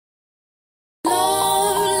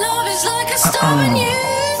stubborn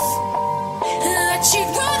youth that you'd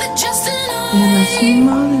rather just deny.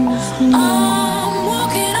 I'm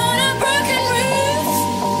walking on a broken roof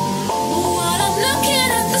while I'm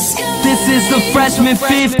looking at the sky. This is the freshman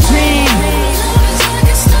 15.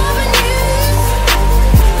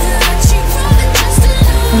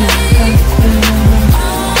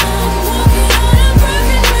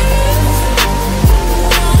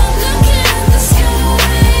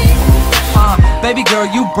 Baby girl,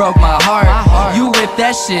 you broke my heart. You ripped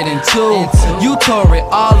that shit in two. You tore it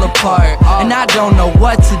all apart, and I don't know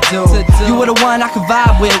what to do. You were the one I could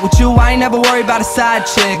vibe with you, I ain't never worried about a side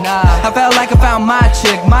chick. I felt like I found my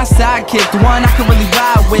chick, my sidekick, the one I could really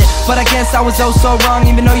ride with. But I guess I was oh so wrong,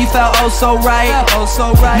 even though you felt oh so right.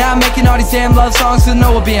 Now I'm making all these damn love songs to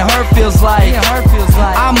know what being hurt feels like.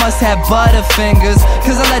 I must have butterfingers,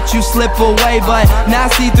 cause I let you slip away. But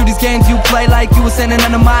now I see through these games you play like you were sending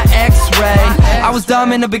under my x-ray. I was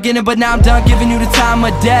dumb in the beginning, but now I'm done giving you the time of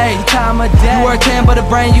day. You were a 10, but a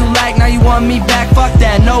brain you lack. Now you want me back, fuck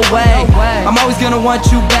that, no way. I'm always gonna want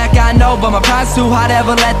you back, I know, but my pride's too high to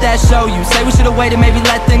ever let that show you. Say we should've waited, maybe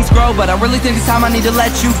let things grow, but I really think it's time I need to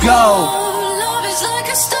let you go. Love is like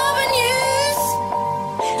a stubborn youth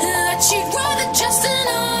that you'd rather just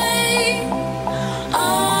deny.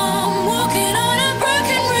 I'm walking on a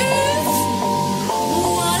broken roof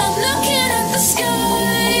while I'm looking at the sky.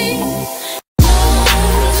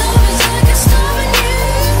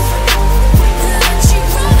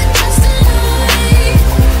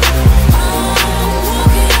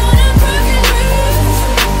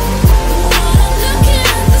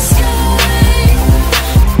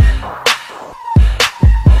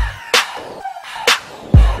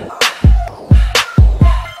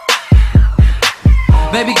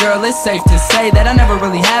 Baby girl, it's safe to say that I never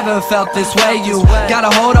really have ever felt this way. You got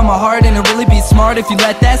a hold on my heart, and it really be smart if you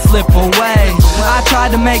let that slip away. I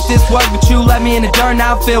tried to make this work, but you let me in the dirt,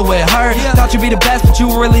 now I feel with hurt. Thought you'd be the best, but you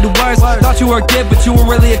were really the worst. Thought you were a gift, but you were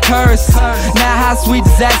really a curse. Now how sweet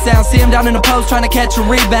does that sound? See him down in the post trying to catch a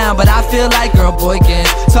rebound, but I feel like girl, boy, again.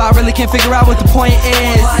 So I really can't figure out what the point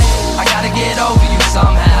is. I gotta get over you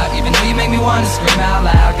somehow, even though you make me wanna scream out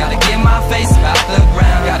loud. Gotta get my face about the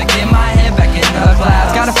ground, gotta get my head back in the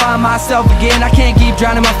clouds. Gotta find myself again, I can't keep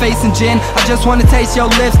drowning my face in gin. I just wanna taste your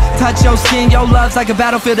lips, touch your skin. Your love's like a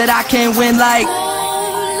battlefield that I can't win like.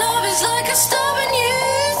 Love is like a stubborn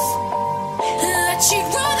youth that you'd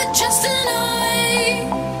rather just deny.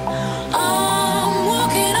 I'm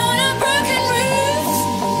walking on a broken roof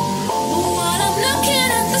while I'm looking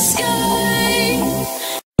at the sky.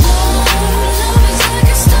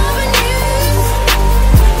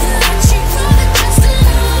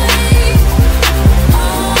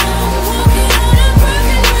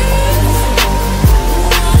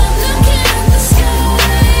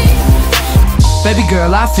 Baby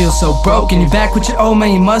girl, I feel so broken. You back with your old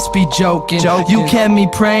man, you must be joking. You kept me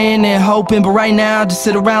praying and hoping, but right now I just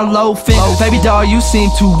sit around loafing. Baby doll, you seem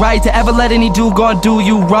too right to ever let any dude go and do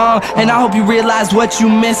you wrong. And I hope you realize what you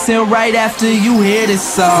missing right after you hear this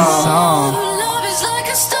song.